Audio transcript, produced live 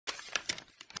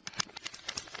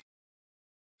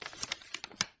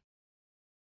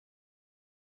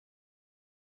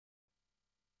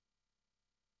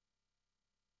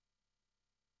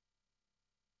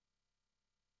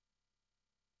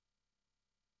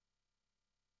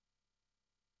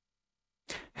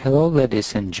Hello,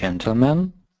 ladies and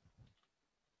gentlemen.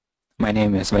 My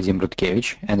name is Vadim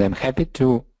Rudkevich, and I'm happy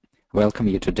to welcome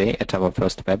you today at our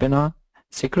first webinar,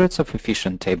 Secrets of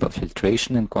Efficient Table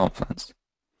Filtration in Confluence.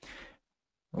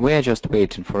 We are just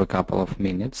waiting for a couple of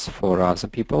minutes for other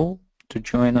people to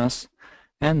join us,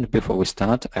 and before we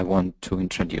start, I want to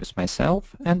introduce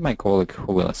myself and my colleague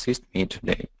who will assist me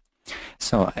today.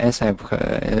 So, as I've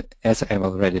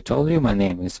already told you, my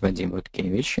name is Vadim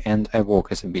Rudkevich, and I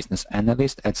work as a business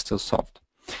analyst at Stillsoft.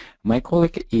 My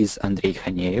colleague is Andrei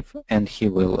Khaneev, and he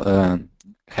will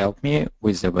help me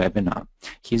with the webinar.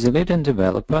 He's a lead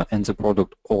developer and the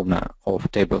product owner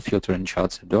of Table Filter and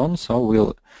Charts add-on,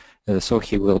 so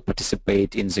he will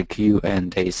participate in the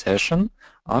Q&A session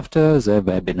after the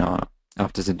webinar,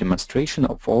 after the demonstration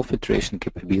of all filtration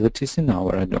capabilities in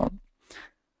our add-on.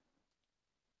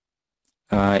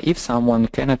 If someone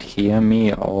cannot hear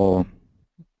me or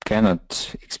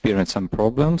cannot experience some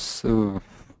problems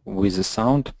with the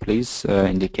sound, please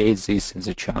indicate this in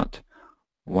the chat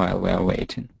while we are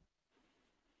waiting.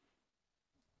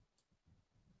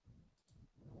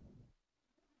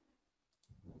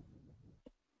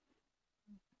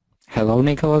 Hello,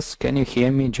 Nicholas. Can you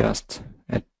hear me just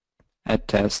at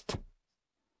test?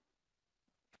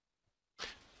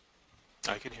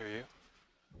 I can hear you.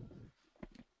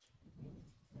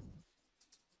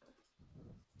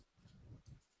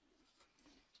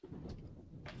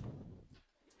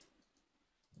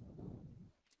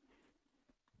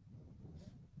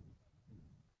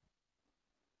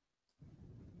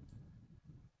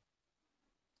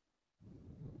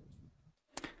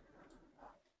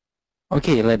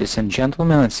 Okay, ladies and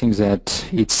gentlemen, I think that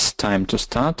it's time to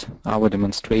start our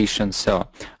demonstration. So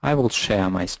I will share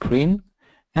my screen,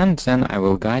 and then I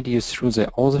will guide you through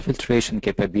all the filtration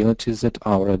capabilities that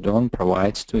our add-on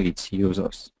provides to its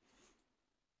users.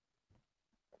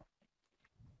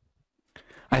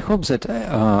 I hope that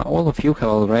all of you have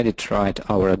already tried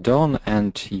our add-on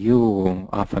and you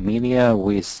are familiar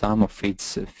with some of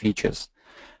its features.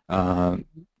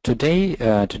 Today's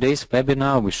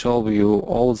webinar will show you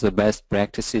all the best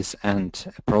practices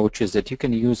and approaches that you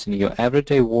can use in your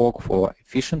everyday work for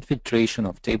efficient filtration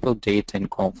of table data in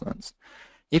Confluence.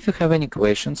 If you have any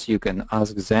questions, you can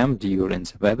ask them during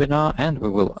the webinar, and we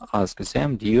will ask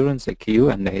them during the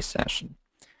Q&A session.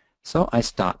 So I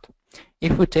start.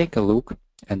 If we take a look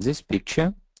at this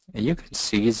picture, you can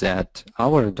see that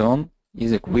our add-on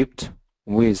is equipped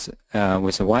with a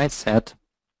wide set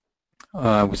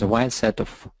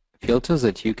of filters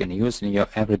that you can use in your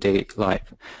everyday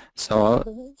life.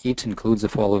 So it includes the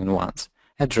following ones: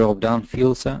 a drop-down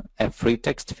filter, a free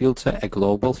text filter, a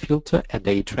global filter, a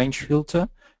date range filter,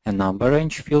 a number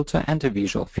range filter, and a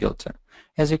visual filter.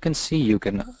 As you can see, you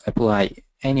can apply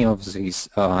any of these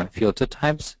filter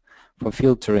types for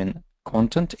filtering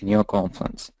content in your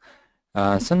Confluence.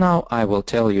 So now I will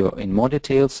tell you in more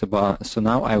details about,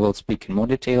 I will speak in more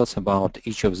details about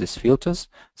each of these filters,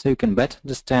 so you can better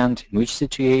understand in which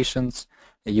situations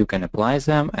you can apply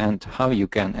them and how you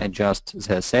can adjust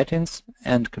their settings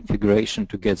and configuration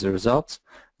to get the results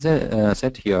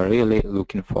that you are really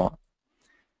looking for.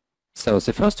 So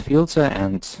the first filter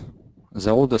and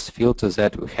the oldest filter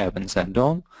that we have in the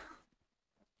add-on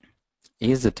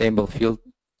is the table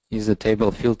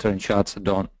filter and charts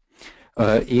add-on.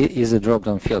 Is a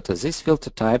drop-down filter. This filter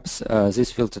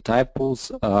type pulls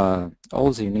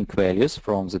all the unique values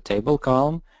from the table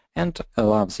column and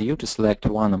allows you to select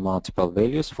one or multiple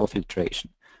values for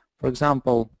filtration. For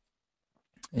example,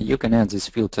 you can add this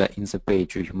filter in the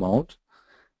page view mode.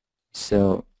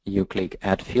 So you click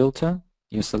Add Filter,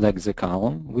 you select the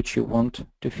column which you want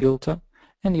to filter,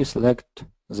 and you select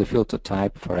the filter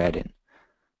type for adding.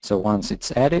 So once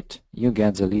it's added, you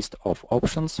get the list of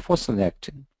options for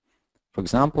selecting. For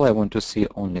example, I want to see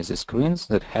only the screens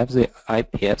that have the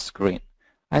IPS screen.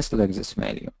 I select this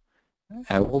value.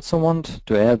 I also want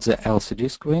to add the LCD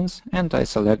screens, and I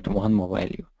select one more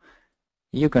value.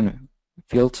 You can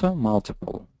filter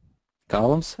multiple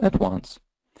columns at once.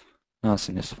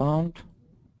 Nothing is found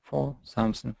for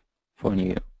something for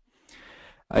new.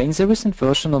 In the recent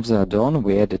version of the add-on,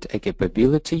 we added a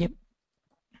capability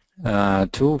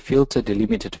to filter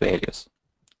delimited values.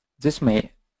 This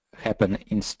may happen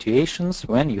in situations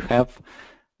when you have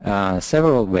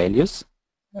several values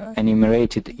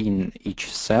enumerated in each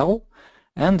cell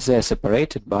and they're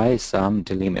separated by some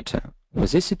delimiter. For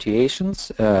these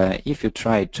situations, if you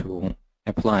try to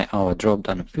apply our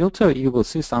drop-down filter, you will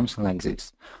see something like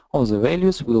this. All the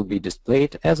values will be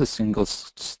displayed as a single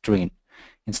string.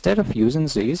 Instead of using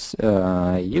this,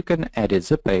 you can edit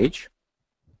the page,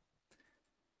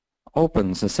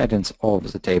 open the settings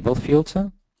of the table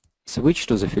filter, switch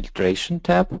to the Filtration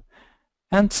tab,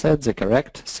 and set the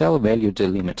correct cell value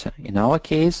delimiter. In our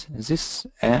case, this is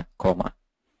a comma.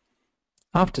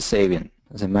 After saving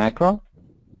the macro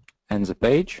and the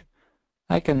page,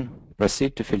 I can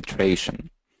proceed to filtration.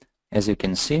 As you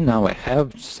can see, now I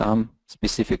have some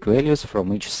specific values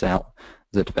from each cell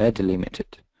that were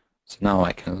delimited. So now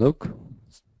I can look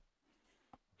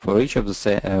for each of the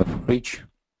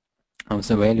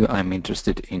value I'm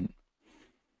interested in.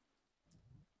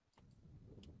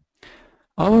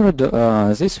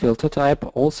 This filter type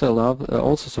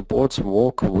also supports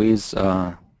work with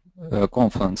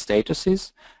confluent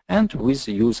statuses and with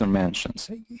user mentions.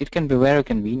 It can be very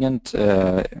convenient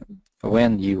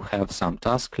when you have some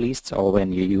task lists or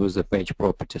when you use the page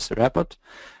properties report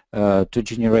to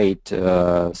generate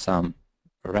some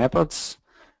reports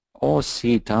or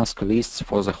see task lists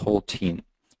for the whole team.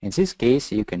 In this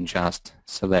case, you can just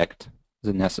select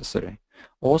the necessary.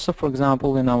 Also, for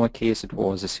example, in our case, it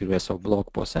was a series of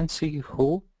blog posts, and see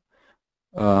who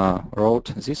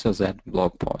wrote this or that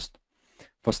blog post.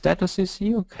 For statuses,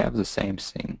 you have the same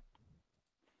thing.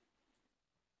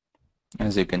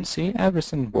 As you can see,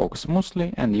 everything works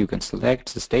smoothly, and you can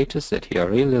select the status that you are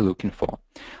really looking for.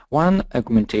 One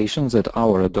augmentation that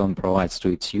our add-on provides to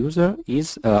its user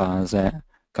is the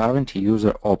current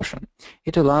user option.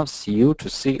 It allows you to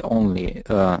see only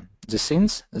the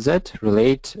things that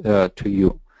relate to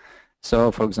you.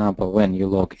 So, for example, when you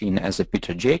log in as a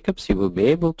Peter Jacobs, you will be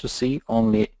able to see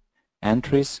only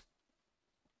entries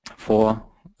for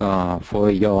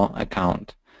your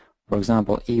account. For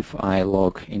example, if I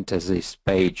log into this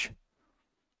page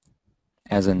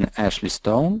as an Ashley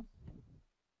Stone,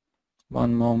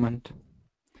 one moment.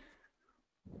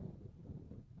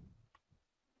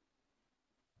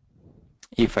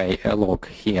 If I log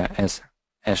here as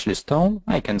Ashley Stone,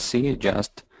 I can see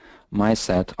just my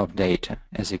set of data.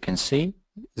 As you can see,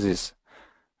 this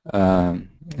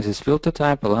filter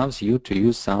type allows you to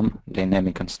use some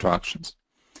dynamic constructions.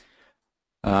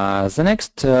 The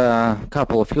next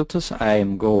couple of filters I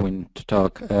am going to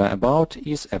talk about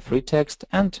is a free text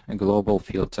and a global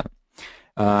filter.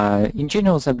 In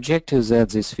general, the objectives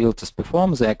that these filters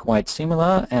perform, they are quite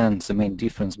similar, and the main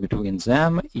difference between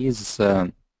them is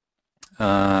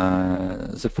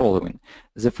the following.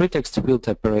 The free text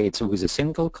filter operates with a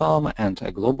single column, and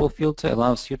a global filter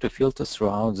allows you to filter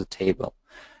throughout the table.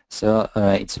 So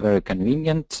it's very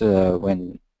convenient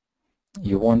when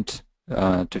you want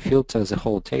to filter the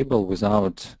whole table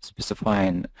without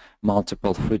specifying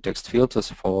multiple free text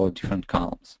filters for different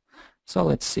columns. So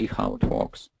let's see how it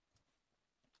works.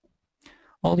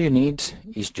 All you need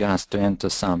is just to enter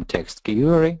some text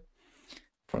query.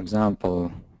 For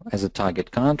example, as a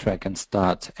target country, I can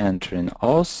start entering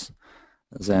Aus.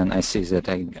 Then I see that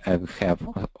I have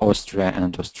Austria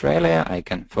and Australia. I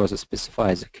can further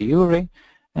specify the query,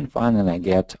 and finally I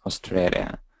get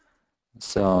Australia.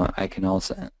 So I can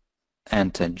also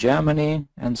enter Germany,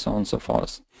 and so on and so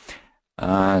forth.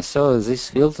 So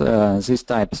these two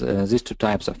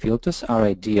types of filters are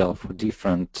ideal for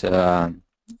different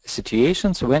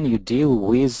situations when you deal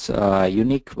with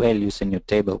unique values in your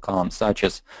table columns, such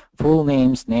as full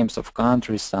names, names of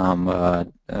countries, some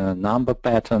number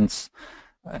patterns,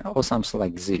 or something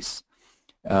like this.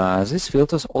 These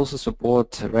filters also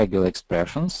support regular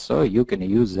expressions, so you can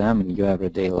use them in your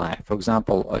everyday life. For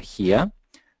example, here,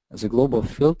 the global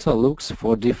filter looks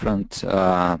for different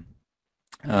last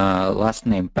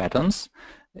name patterns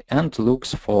and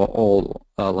looks for all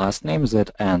last names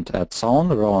that end at son,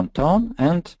 ron, ton,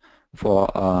 and for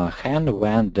hen,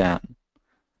 when, dan.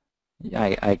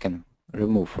 I can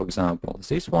remove, for example,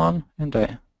 this one, and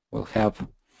I will have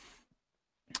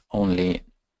only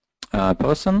a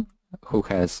person who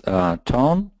has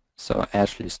ton, so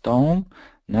Ashley Stone,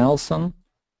 Nelson,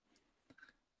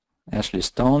 Ashley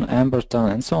Stone,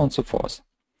 Amberton, and so on and so forth.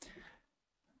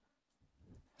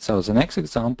 So the next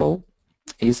example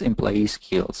is employee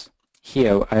skills.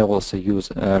 Here I also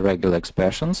use regular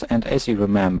expressions, and as you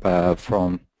remember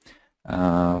from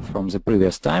the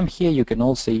previous time, here you can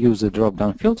also use the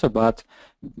drop-down filter, but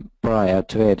prior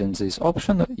to adding this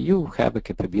option, you have a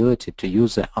capability to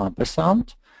use the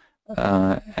ampersand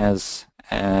as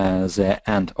the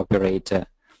AND operator,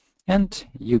 and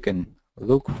you can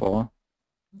look for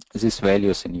these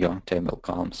values in your table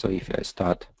column. So if I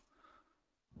start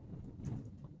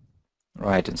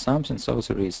writing something, so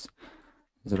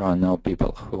there are no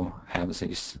people who have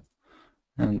this,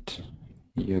 and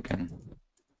you can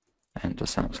enter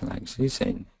something like this,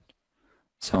 and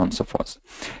so on and so forth.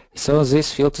 So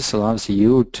this filters allows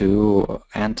you to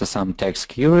enter some text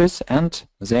queries, and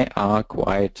they are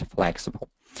quite flexible.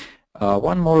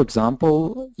 One more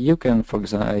example, you can, for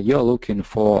example, you're looking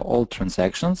for all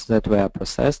transactions that were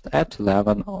processed at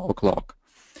 11 o'clock.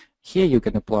 Here you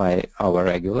can apply our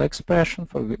regular expression,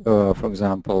 for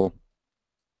example,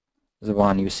 the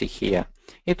one you see here.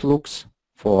 It looks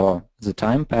for the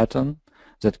time pattern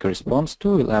that corresponds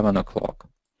to 11 o'clock.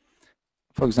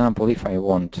 For example, if I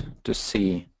want to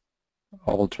see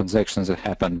all transactions that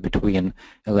happened between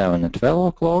 11 and 12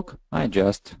 o'clock, I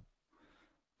just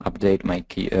update my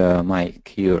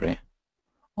query,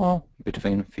 or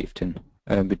between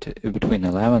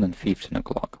 11 and 15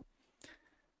 o'clock.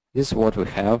 This is what we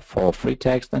have for free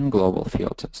text and global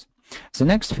filters. The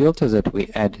next filter that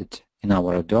we added in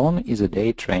our add-on is a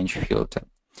date range filter.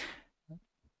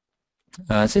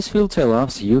 This filter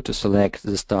allows you to select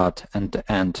the start and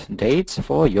end dates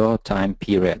for your time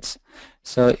periods.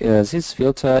 So this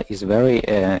filter is very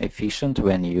efficient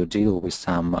when you deal with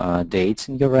some dates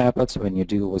in your reports, when you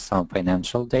deal with some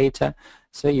financial data.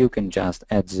 So you can just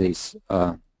add this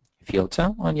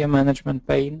filter on your management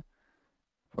pane.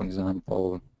 For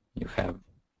example, you have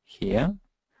here.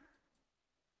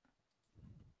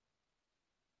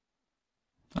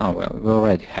 Oh well, we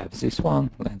already have this one.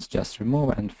 Let's just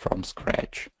remove and from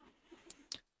scratch.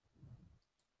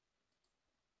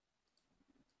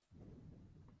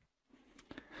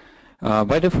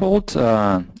 By default,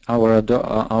 our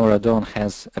add-on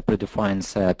has a predefined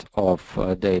set of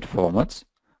date formats,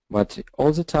 but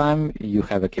all the time you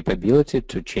have a capability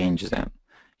to change them.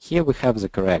 Here we have the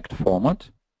correct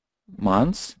format: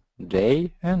 months,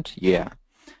 day, and year.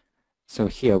 So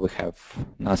here we have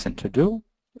nothing to do.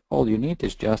 All you need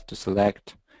is just to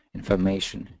select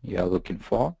information you are looking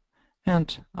for,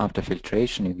 and after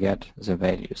filtration you get the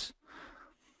values.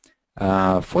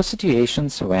 For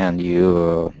situations when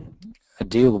you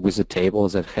deal with a table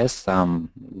that has some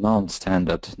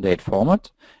non-standard date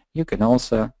format, you can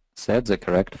also set the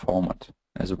correct format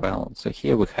as well. So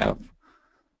here we have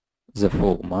the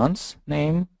full month's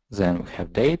name, then we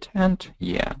have date and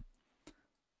year.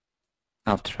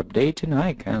 After updating,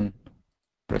 I can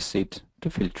proceed to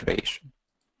filtration.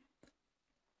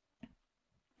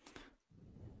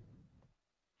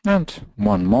 And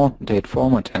one more date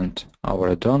format and our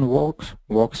add-on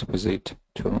works with it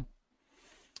too.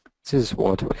 This is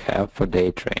what we have for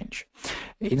date range.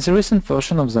 In the recent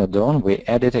version of the add-on, we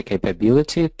added a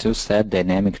capability to set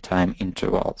dynamic time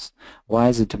intervals. Why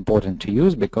is it important to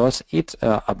use? Because it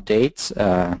updates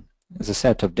the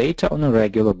set of data on a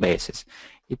regular basis.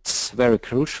 It's very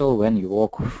crucial when you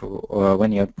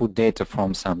when you put data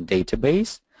from some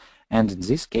database, and in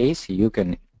this case you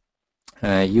can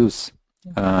use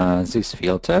this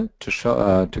filter to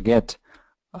show to get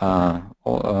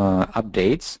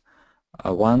updates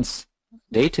once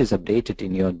data is updated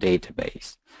in your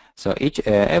database. So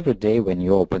every day when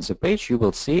you open the page, you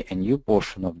will see a new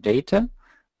portion of data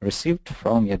received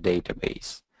from your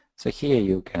database. So here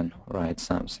you can write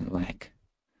something like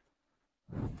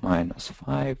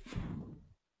 -5.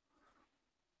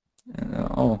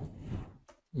 Oh,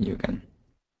 you can.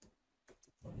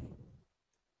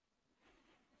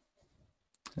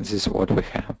 This is what we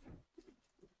have.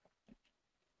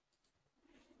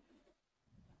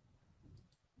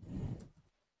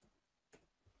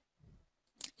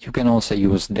 You can also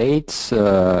use dates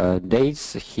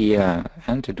here,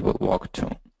 and it will work too.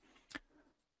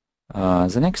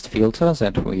 The next filter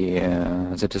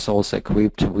that is also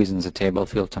equipped within the table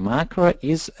filter macro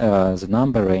is the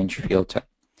number range filter.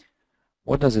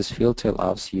 What does this filter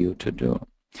allows you to do?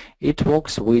 It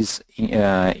works with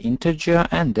integer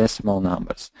and decimal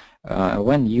numbers.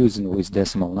 When using with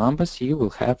decimal numbers, you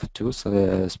will have to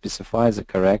specify the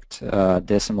correct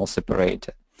decimal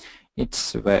separator.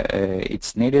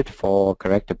 It's needed for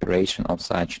correct operation of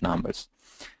such numbers.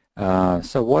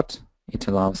 So what it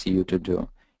allows you to do?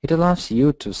 It allows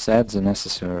you to set the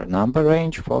necessary number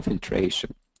range for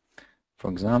filtration.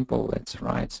 For example, let's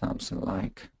write something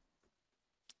like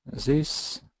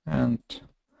this and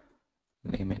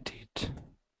limit it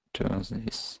to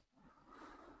this.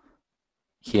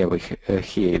 Here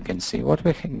you can see what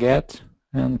we can get,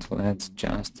 and let's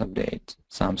just update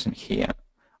something here.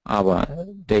 Our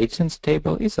datings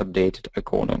table is updated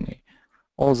accordingly.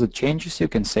 All the changes you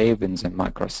can save in the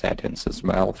macro settings as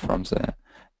well from the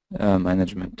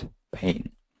management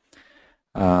pane.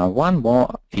 One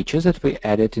more feature that we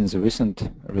added in the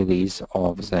recent release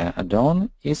of the add-on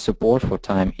is support for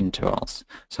time intervals.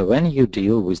 So when you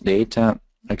deal with data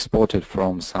exported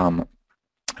from some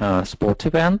sport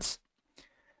events,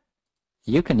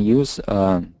 you can use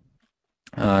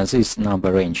this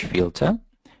number range filter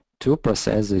to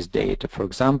process this data. For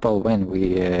example, when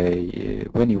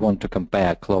you want to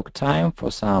compare clock time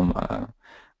for some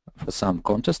for some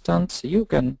constants, you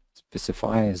can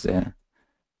specify the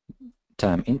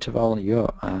time interval you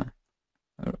are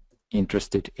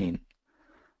interested in.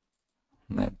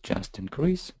 Let's just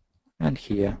increase, and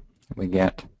here we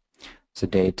get the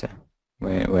data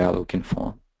we are looking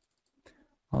for.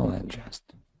 Oh, let's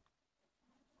just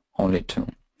only 2.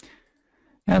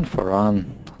 And for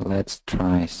run, let's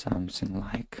try something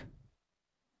like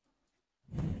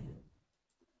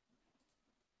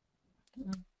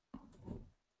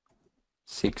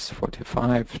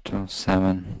 6:45 to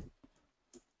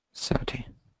 7:30.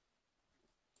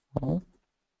 Oh.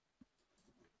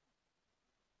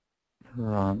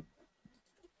 Run.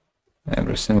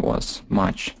 Everything was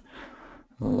much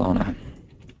longer.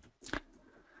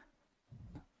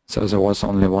 So there was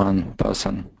only one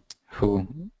person who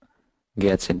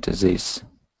gets into this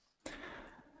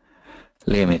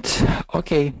limit.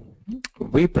 Okay,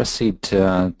 we proceed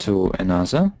to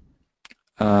another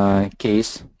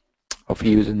case of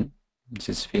using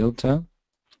this filter,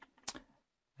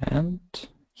 and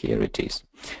here it is.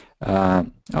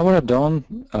 Our add-on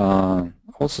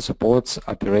also supports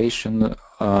operation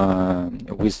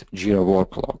with Jira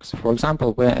worklogs. For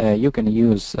example, where you can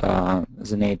use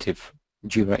the native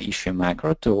Jira issue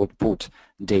macro to output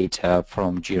data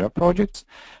from Jira projects.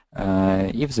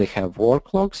 If they have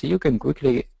worklogs, you can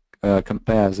quickly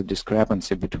compare the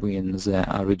discrepancy between the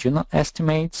original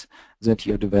estimates that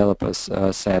your developers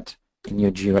set in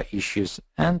your Jira issues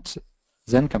and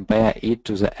then compare it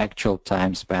to the actual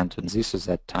time spent on this or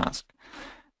that task.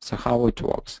 So how it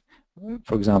works?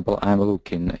 For example, I'm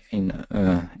looking in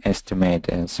estimate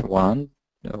as one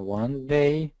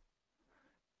day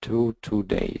to 2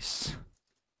 days.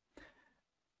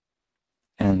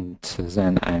 And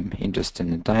then I'm interested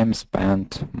in time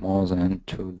spent more than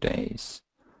 2 days.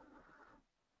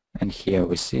 And here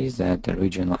we see that the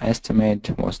original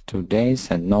estimate was 2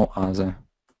 days and no other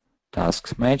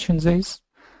tasks matching this.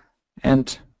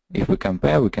 And if we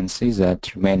compare, we can see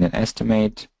that remaining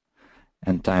estimate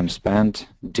and time spent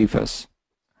differs.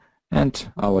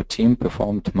 And our team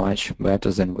performed much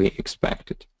better than we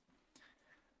expected.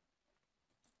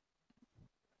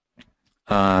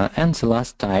 And the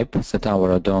last type that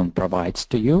our add-on provides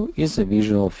to you is a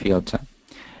visual filter.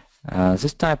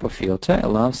 This type of filter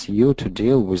allows you to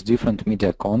deal with different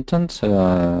media content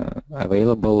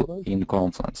available in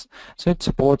Confluence. So it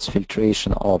supports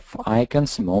filtration of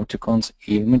icons, emoticons,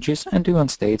 images, and even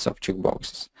states of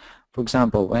checkboxes. For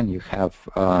example, when you have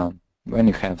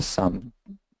some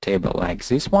table like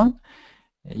this one,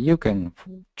 you can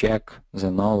check the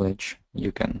knowledge.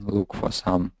 You can look for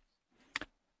some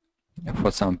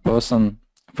person,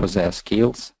 for their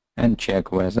skills, and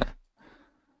check whether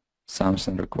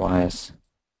something requires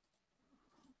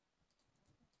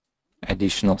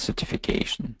additional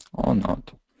certification or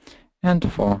not. And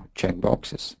for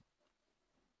checkboxes,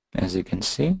 as you can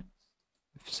see,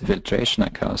 the filtration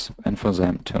occurs, and for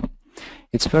them too.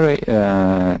 It's very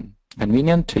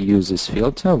convenient to use this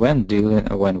filter when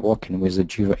working with the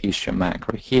Jira issue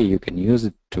macro. Here you can use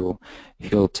it to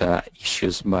filter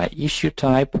issues by issue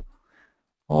type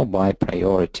or by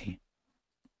priority.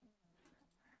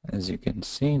 As you can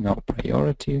see, no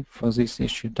priority for these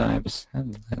issue types,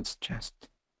 and let's just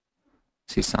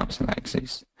see something like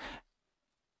this.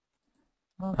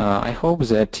 I hope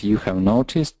that you have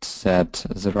noticed that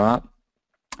there are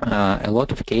a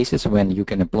lot of cases when you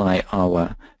can apply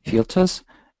our filters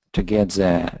to get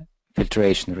the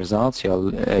filtration results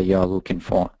you're looking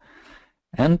for.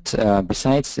 And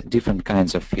besides different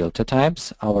kinds of filter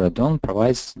types, our add-on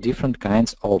provides different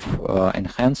kinds of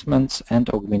enhancements and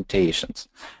augmentations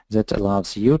that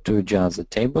allows you to adjust the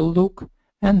table look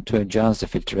and to adjust the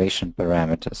filtration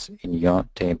parameters in your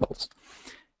tables.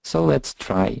 So let's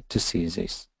try to see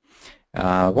this.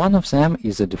 One of them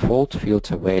is the default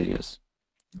filter values.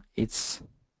 This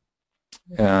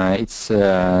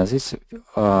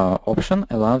option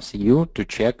allows you to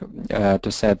check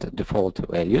to set default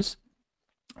values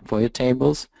for your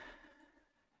tables,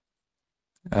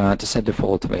 and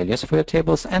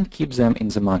keep them in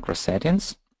the macro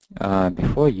settings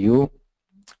before you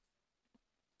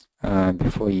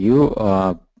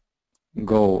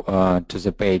go to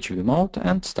the page view mode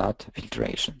and start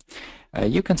filtration.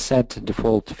 You can set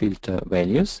default filter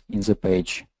values in the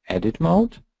page edit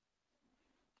mode.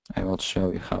 I will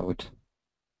show you how it.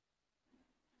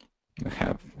 We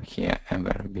have here a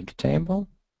very big table.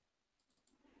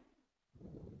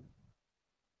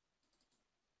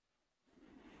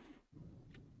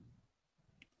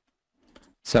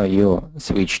 So you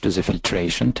switch to the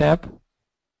filtration tab,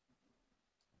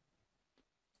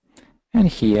 and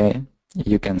here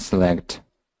you can select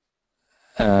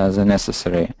the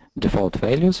necessary default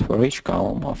values for each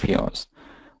column of yours.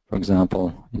 For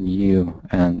example, new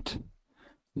and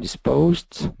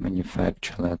disposed,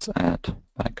 manufacture, let's add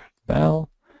Packard Bell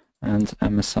and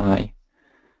MSI,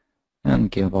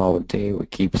 and give our day, we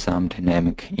keep some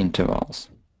dynamic intervals.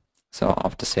 So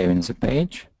after saving the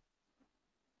page,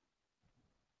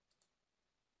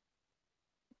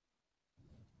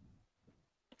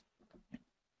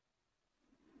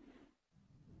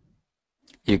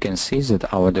 you can see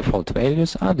that our default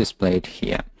values are displayed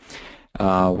here.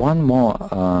 One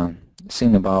more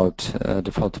thing about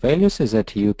default values is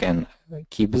that you can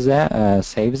keep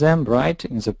save them right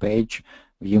in the page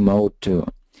view mode too.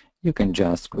 You can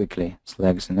just quickly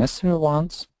select the necessary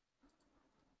ones,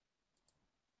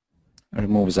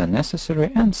 remove the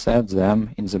unnecessary, and set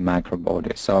them in the macro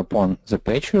body. So upon the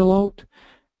page reload,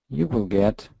 you will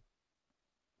get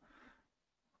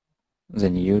the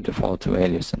new default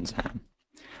values in them.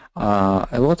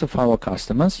 A lot of our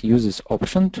customers use this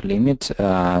option to limit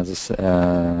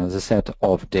the set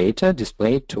of data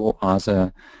displayed to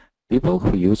other people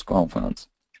who use components.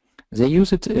 They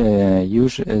use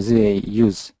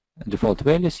default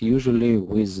values usually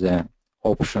with the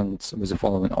options, with the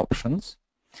following options,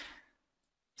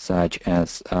 such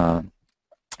as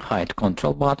hide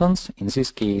control buttons. In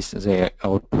this case, they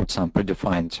output some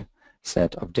predefined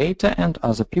set of data, and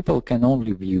other people can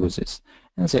only view this.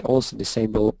 And they also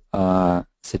disable the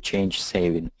change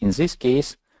saving. In this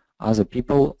case, other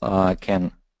people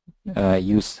can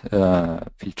use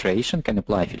filtration, can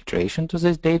apply filtration to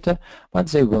this data, but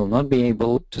they will not be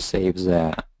able to save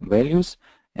the values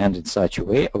and in such a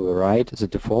way override the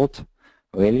default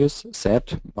values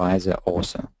set by the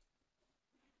author.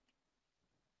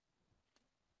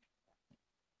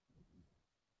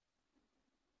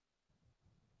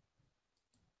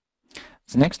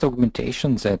 The next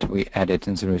augmentation that we added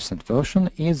in the recent version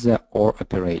is the OR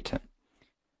operator.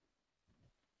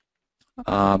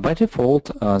 By default,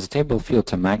 the table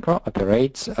filter macro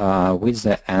operates with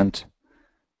the AND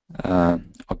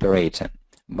operator,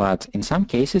 but in some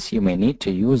cases you may need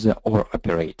to use the OR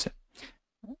operator.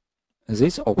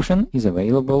 This option is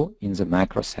available in the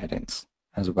macro settings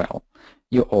as well.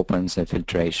 You open the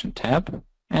Filtration tab,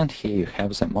 and here you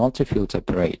have the multi-filter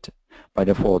operator. By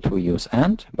default we use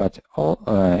AND, but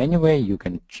anyway you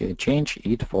can change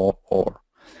it for OR.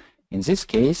 In this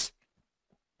case,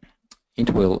 it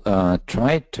will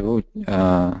try to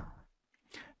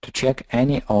check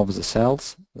any of the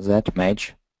cells that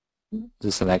match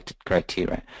the selected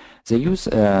criteria. The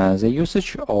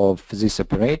usage of this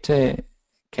operator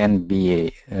can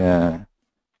be you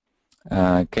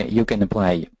can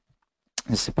apply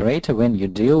this operator when you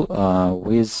deal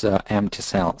with empty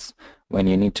cells, when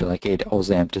you need to locate all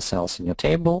the empty cells in your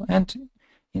table, and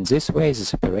in this way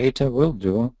this operator will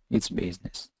do its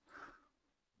business.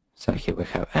 So here we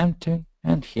have empty,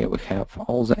 and here we have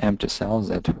all the empty cells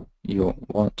that you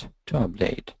want to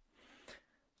update.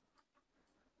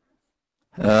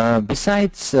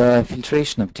 Besides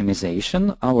filtration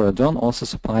optimization, our add-on also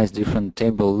supplies different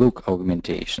table look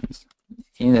augmentations.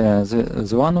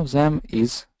 The one of them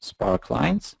is spark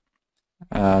lines.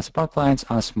 Spark lines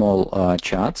are small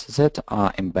charts that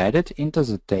are embedded into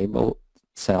the table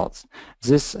cells.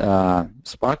 These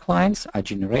spark lines are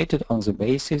generated on the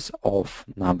basis of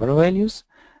number values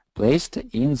placed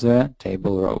in the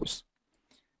table rows.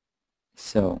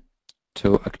 So,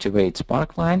 to activate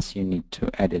spark lines, you need to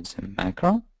edit the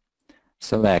macro,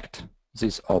 select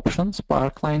this option,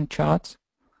 spark line charts,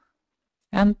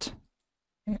 and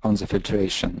on the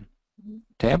filtration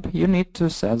tab you need to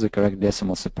set the correct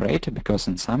decimal separator, because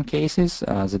in some cases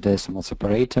the decimal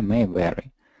separator may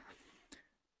vary.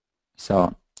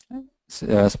 So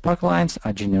spark lines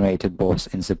are generated both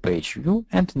in the page view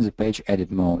and in the page edit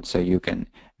mode, so you can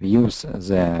use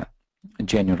the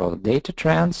general data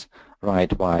trends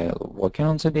right while working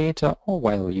on the data or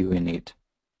while viewing it.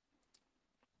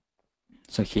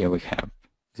 So here we have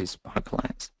these spark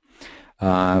lines.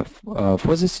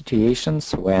 For the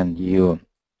situations when you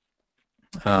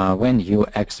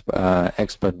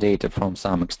export data from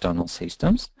some external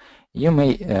systems, you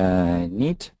may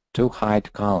need to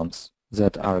hide columns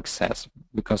that are accessed,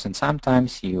 because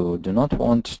sometimes you do not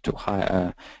want to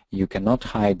hide, you cannot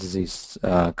hide these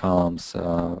columns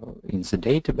in the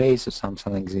database or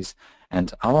something like this,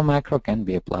 and our macro can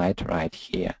be applied right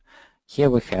here. Here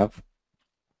we have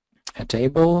a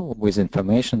table with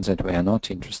information that we are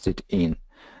not interested in.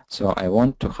 So I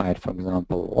want to hide, for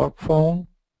example, work phone.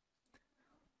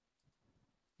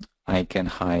 I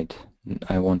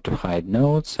want to hide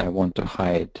notes, I want to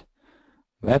hide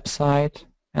website,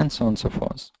 and so on and so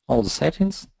forth. All the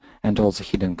settings and all the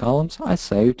hidden columns are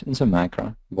saved in the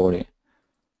macro body.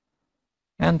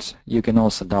 And you can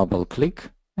also double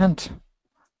click and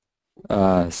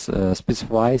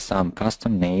specify some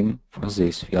custom name for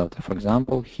this filter. For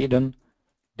example, hidden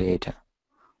data.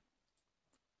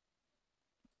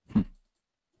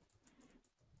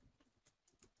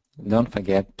 Don't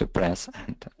forget to press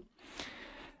enter.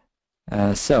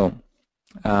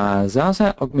 The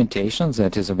other augmentation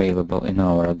that is available in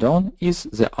our add-on is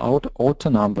the auto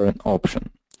numbering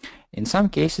option. In some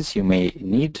cases you may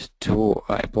need to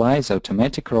apply the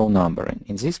automatic row numbering.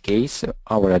 In this case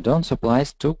our add-on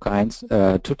supplies two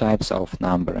types of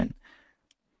numbering.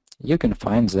 You can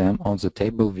find them on the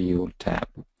Table View tab.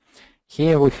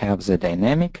 Here we have the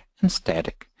dynamic and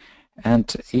static,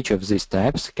 and each of these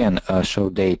types can show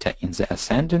data in the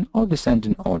ascending or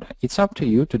descending order. It's up to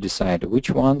you to decide which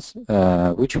one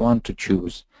to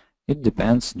choose. It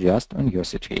depends just on your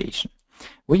situation.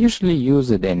 We usually use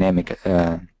the dynamic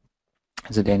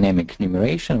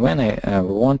enumeration when I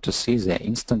want to see the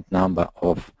instant number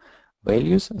of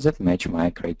values that match my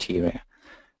criteria.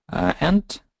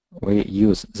 And we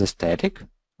use the static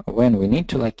when we need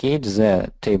to locate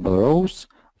the table rows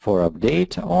for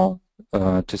update or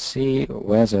to see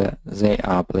whether they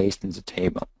are placed in the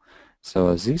table.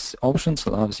 So this option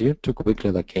allows you to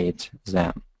quickly locate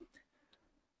them.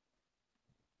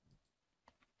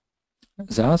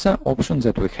 The other option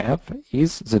that we have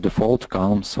is the default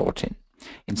column sorting.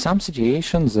 In some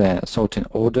situations the sorting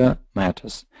order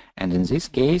matters, and in this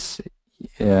case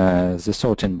the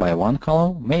sorting by one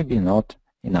column may be not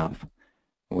enough.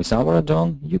 With our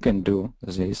add-on you can do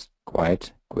this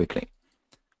quite quickly.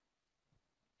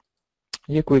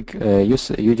 You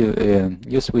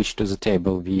switch to the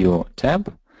Table View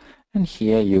tab, and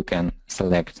here you can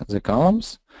select the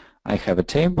columns. I have a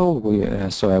table,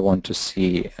 so I want to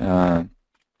see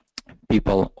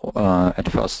people at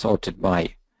first sorted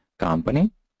by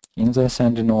company in the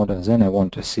ascending order, then I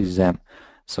want to see them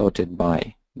sorted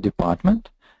by department,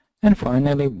 and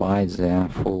finally by their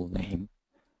full name.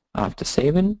 After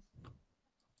saving,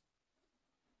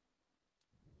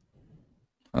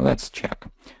 let's check.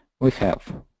 We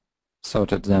have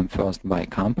sorted them first by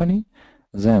company,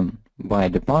 then by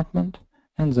department,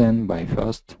 and then by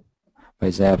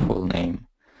their full name.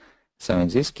 So in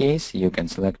this case you can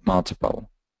select multiple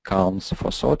columns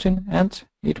for sorting, and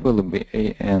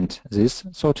this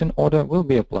sorting order will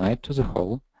be applied to the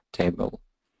whole table.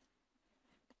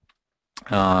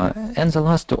 And the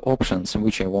last two options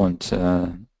which I want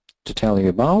to tell you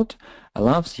about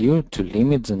allows you to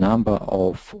limit the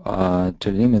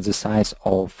size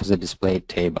of the displayed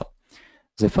table.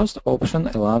 The first option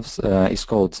is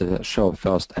called the Show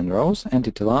First and Rows, and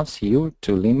it allows you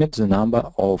to limit the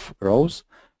number of rows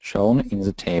shown in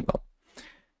the table.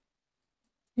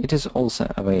 It is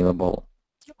also available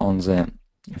on the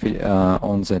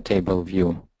Table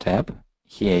View tab.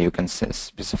 Here you can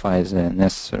specify the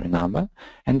necessary number,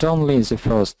 and only the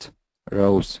first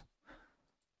rows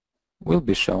will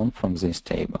be shown from this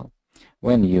table.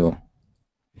 When you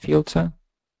filter,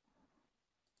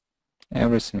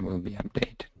 everything will be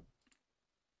updated.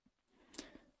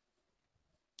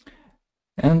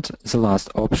 And the last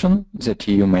option that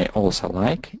you may also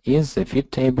like is the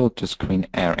Fit Table to Screen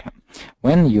area.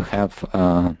 When you have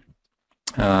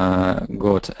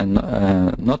got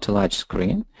not a large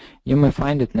screen, you may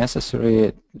find it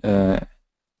necessary to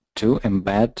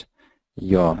embed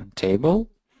your table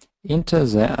into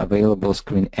the available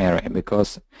screen area,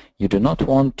 because you do not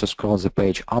want to scroll the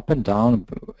page up and down,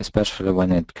 especially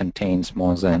when it contains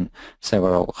more than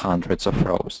several hundreds of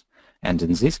rows. And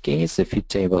in this case, the Fit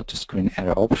Table to Screen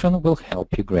area option will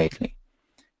help you greatly.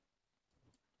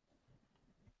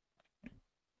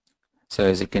 So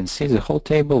as you can see, the whole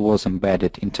table was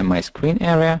embedded into my screen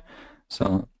area,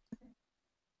 so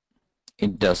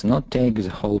it does not take the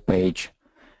whole page,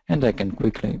 and I can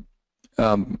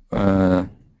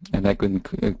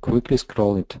quickly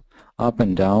scroll it up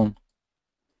and down.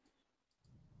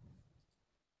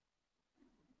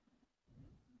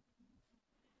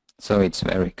 So it's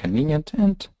very convenient,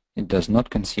 and it does not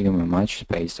consume much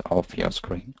space of your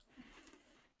screen.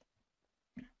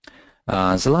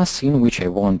 The last thing which I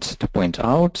want to point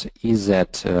out is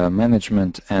that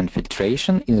management and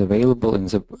filtration is available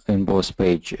in both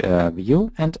page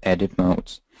view and edit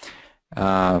modes.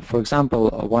 For example,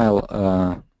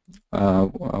 while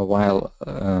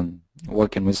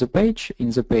working with the page,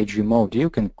 in the page view mode you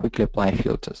can quickly apply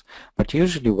filters, but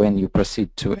usually when you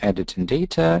proceed to editing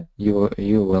data you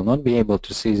will not be able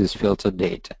to see this filtered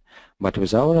data. But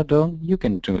with our add-on you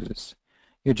can do this.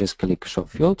 You just click Show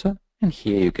Filter, and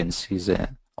here you can see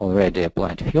the already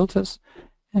applied filters,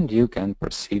 and you can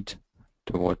proceed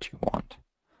to what you want.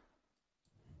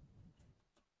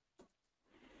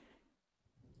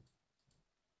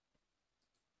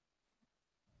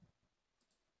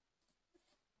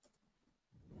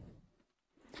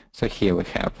 So here we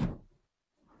have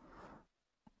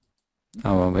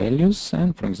our values,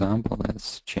 and for example,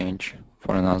 let's change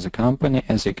for another company.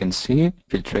 As you can see,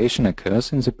 filtration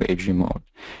occurs in the page view mode.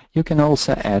 You can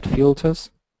also add filters,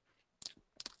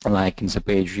 like in the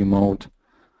page view mode,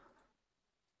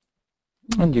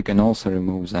 and you can also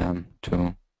remove them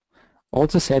too. All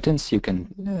the settings you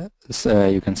can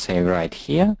save right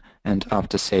here, and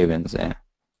after saving the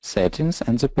settings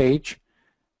and the page,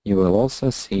 you will also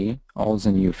see all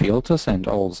the new filters and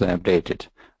all the updated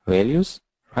values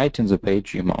right in the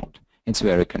page view mode. It's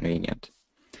very convenient.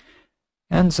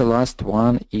 And the last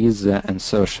one is the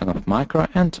insertion of macro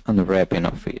and unwrapping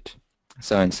of it.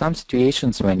 So in some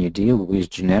situations when you deal with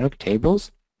generic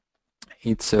tables,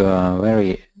 it's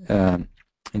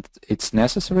it's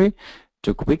necessary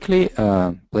to quickly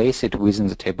place it within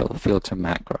the table filter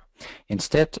macro.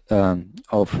 Instead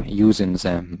of using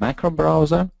the macro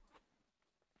browser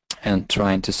and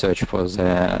trying to search for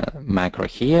the macro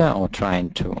here, or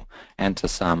trying to enter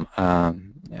some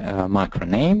macro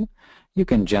name, you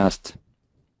can just,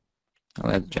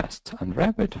 let's just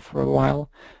unwrap it for a while.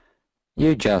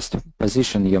 You just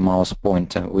position your mouse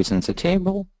pointer within the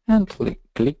table and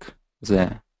click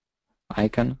the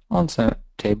icon on the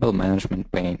table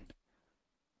management pane.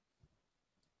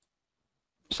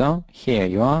 So here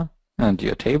you are, and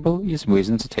your table is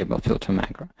within the table filter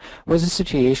macro. For the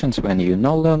situations when you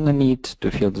no longer need to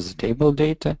filter the table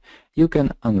data, you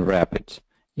can unwrap it.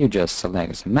 You just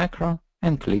select the macro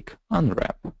and click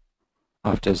unwrap.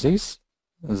 After this,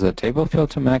 the table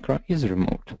filter macro is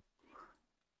removed.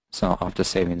 So after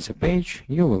saving the page,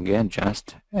 you will get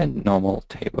just a normal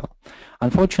table.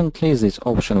 Unfortunately, this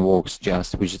option works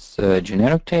just with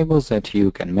generic tables that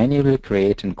you can manually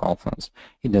create in Confluence.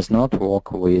 It does not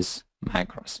work with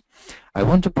macros. I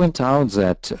want to point out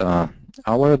that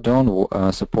our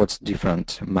add-on supports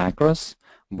different macros,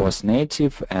 both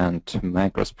native and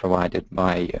macros provided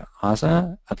by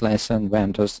other Atlassian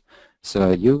vendors.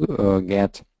 So you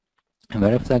get a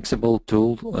very flexible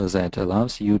tool that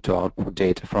allows you to output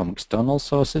data from external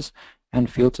sources and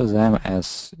filter them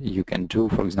as you can do,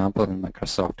 for example, in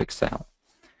Microsoft Excel.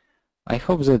 I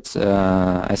hope that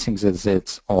I think that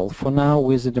that's all for now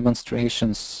with the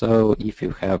demonstration. So if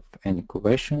you have any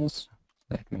questions,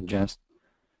 let me just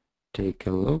take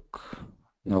a look.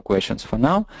 No questions for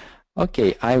now.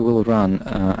 Okay, I will run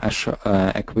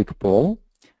a quick poll.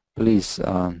 Please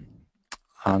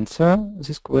answer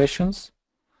these questions,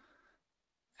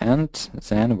 and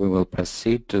then we will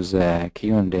proceed to the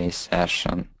Q&A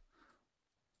session.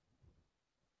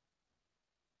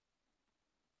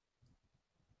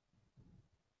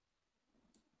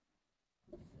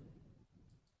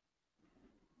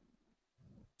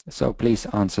 So please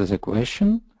answer the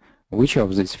question, which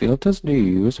of these filters do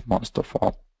you use most of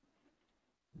all?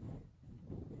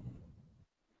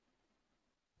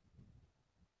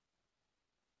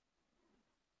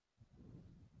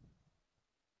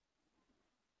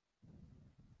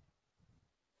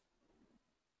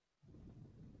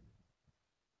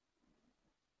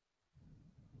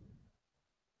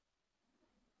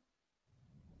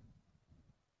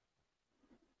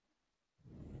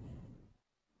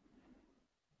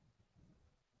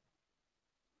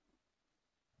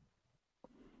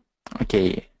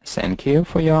 Okay, thank you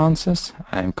for your answers.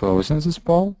 I'm closing this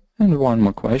poll. And one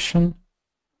more question.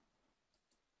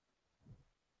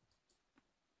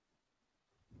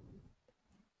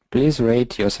 Please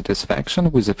rate your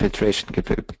satisfaction with the filtration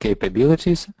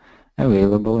capabilities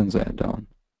available in the add-on.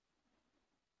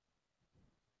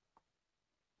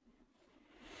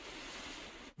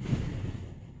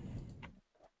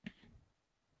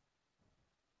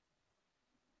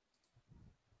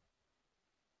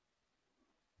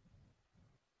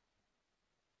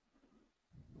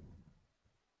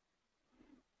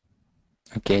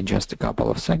 Okay, just a couple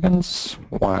of seconds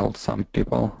while some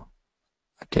people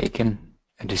are taking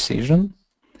a decision.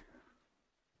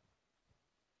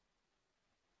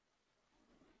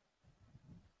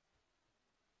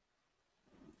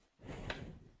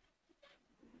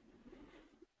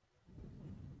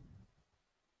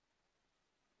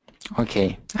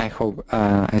 Okay,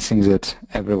 I think that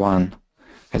everyone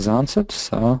has answered,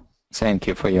 so thank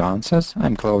you for your answers.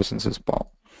 I'm closing this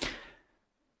poll.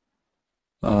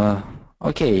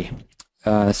 Okay,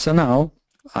 so now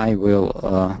I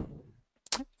will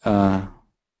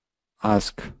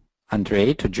ask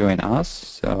Andrei to join us.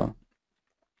 So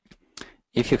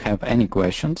if you have any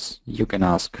questions, you can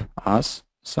ask us.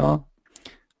 So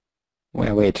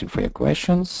we're waiting for your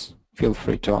questions. Feel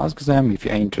free to ask them. If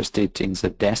you're interested in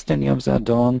the destiny of the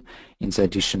add-on, in the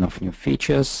addition of new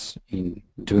features, in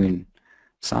doing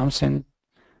something,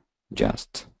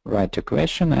 just write a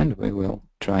question and we will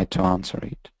try to answer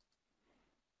it.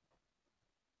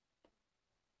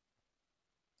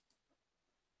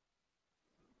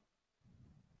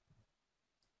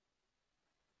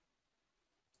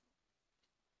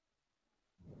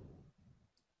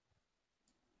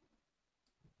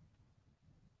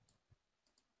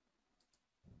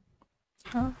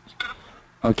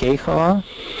 Okay, Hoa.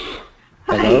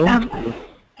 Hello. Hi.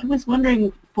 I was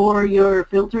wondering, for your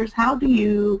filters, how do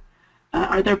you,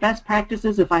 are there best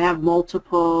practices if I have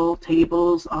multiple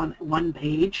tables on one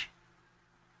page?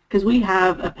 Because we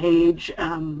have a page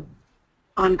on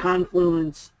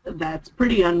Confluence that's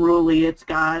pretty unruly. It's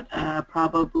got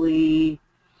probably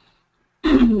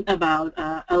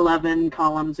about 11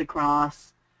 columns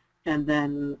across and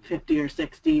then 50 or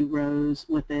 60 rows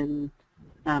within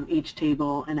each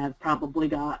table, and I've probably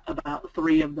got about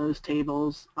 3 of those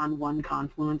tables on one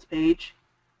Confluence page.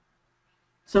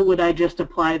 So would I just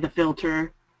apply the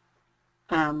filter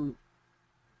on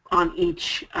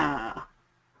each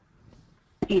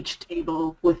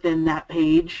table within that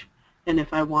page, and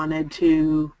if I wanted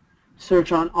to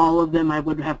search on all of them, I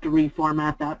would have to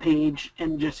reformat that page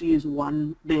and just use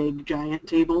one big giant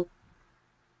table?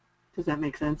 Does that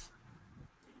make sense?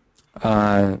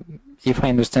 If I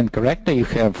understand correctly, you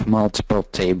have multiple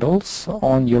tables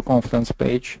on your Confluence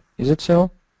page. Is it so?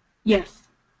 Yes,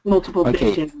 multiple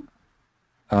pages.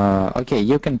 Okay,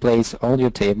 you can place all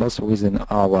your tables within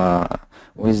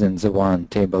the one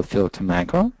table filter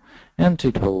macro, and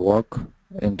it will work,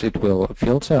 and it will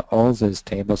filter all these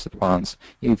tables at once,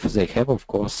 if they have, of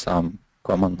course, some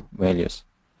common values.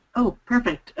 Oh,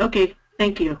 perfect. Okay,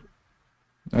 thank you.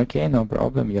 Okay, no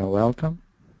problem. You're welcome.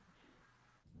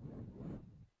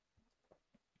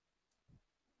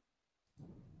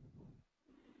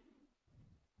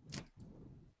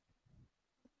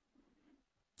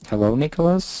 Hello,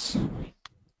 Nicholas.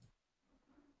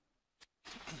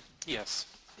 Yes.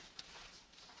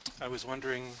 I was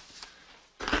wondering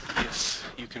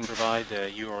if you can provide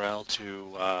a URL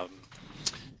to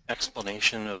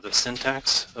explanation of the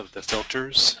syntax of the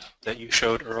filters that you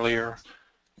showed earlier,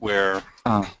 where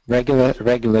regular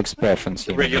expressions.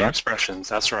 Regular expressions,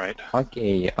 that's right.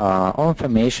 Okay, all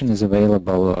information is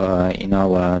available in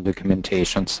our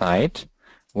documentation site,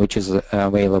 which is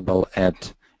available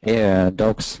at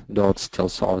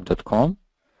docs.stillsoft.com.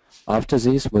 After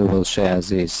this, we will share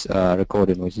this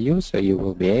recording with you, so you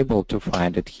will be able to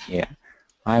find it here.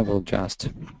 I will just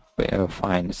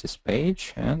find this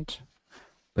page and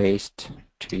paste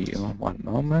to you. One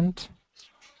moment.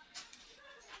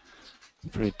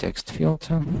 Free text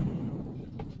filter.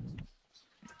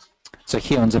 So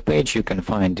here on the page you can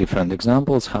find different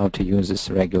examples how to use this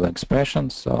regular expression.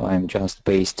 So I'm just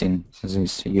pasting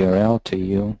this URL to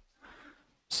you.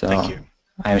 So thank you.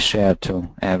 I've shared to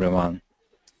everyone.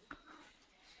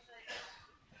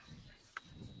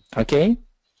 Okay.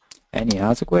 Any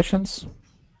other questions?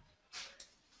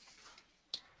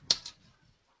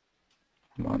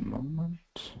 One moment.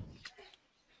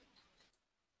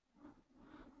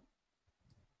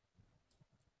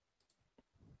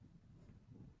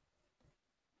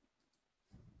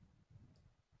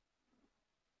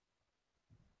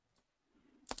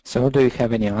 So do you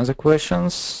have any other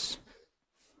questions?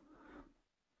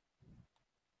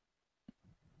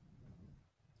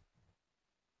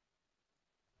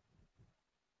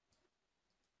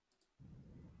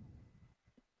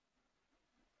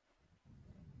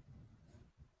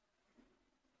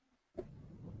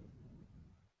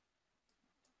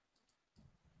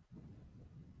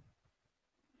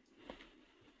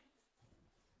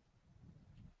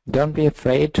 Don't be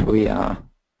afraid, we are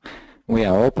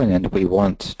open and we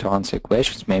want to answer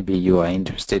questions. Maybe you are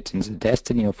interested in the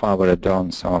destiny of our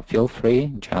add-on, so feel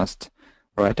free, just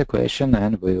write a question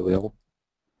and we will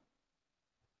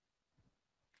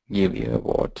give you a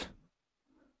word.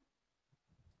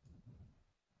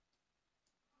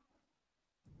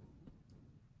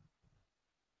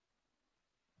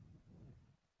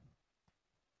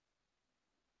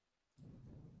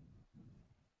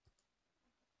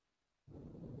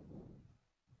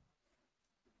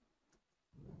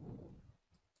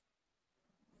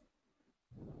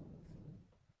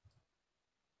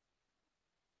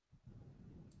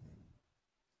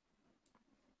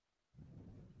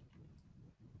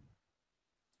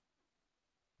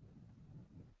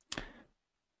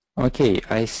 Okay,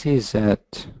 I see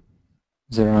that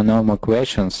there are no more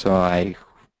questions, so I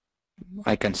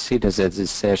consider that this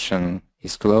session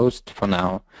is closed for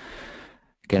now.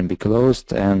 It can be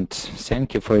closed, and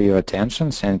thank you for your attention,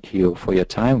 thank you for your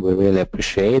time. We really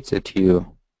appreciate that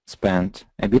you spent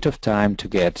a bit of time to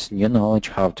get new knowledge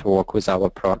how to work with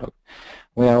our product.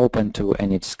 We are open to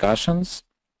any discussions.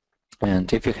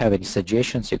 And if you have any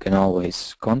suggestions, you can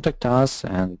always contact us,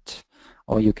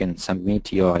 or you can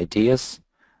submit your ideas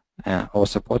or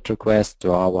support requests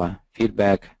to our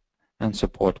feedback and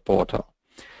support portal.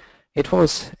 It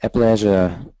was a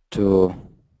pleasure to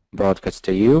broadcast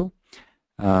to you.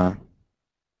 I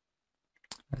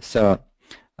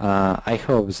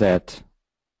hope that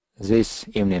this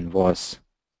evening was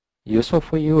useful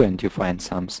for you and you find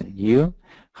something new,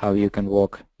 how you can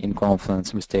work in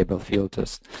Confluence with table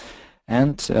filters.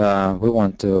 And we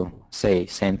want to say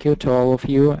thank you to all of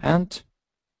you, and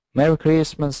Merry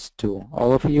Christmas to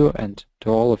all of you and to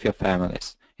all of your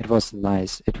families. It was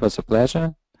nice. It was a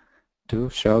pleasure to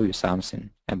show you something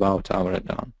about our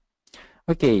add-on.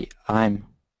 Okay, I'm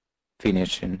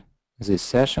finishing this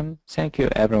session. Thank you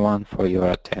everyone for your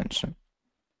attention.